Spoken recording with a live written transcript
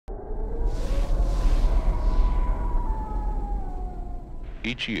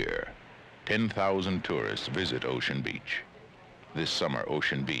Each year, 10,000 tourists visit Ocean Beach. This summer,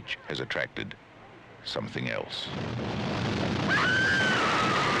 Ocean Beach has attracted something else.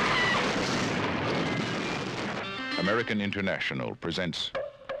 American International presents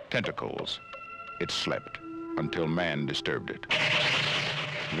Tentacles. It slept until man disturbed it.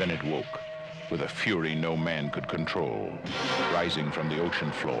 Then it woke with a fury no man could control, rising from the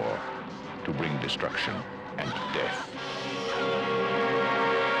ocean floor to bring destruction and death.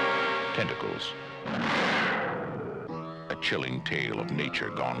 Tentacles. A chilling tale of nature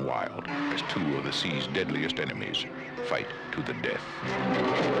gone wild as two of the sea's deadliest enemies fight to the death.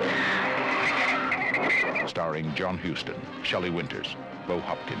 Starring John Huston, Shelley Winters, Bo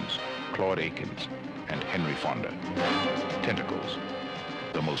Hopkins, Claude Akins, and Henry Fonda. Tentacles.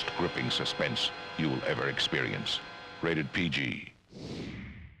 The most gripping suspense you'll ever experience. Rated PG.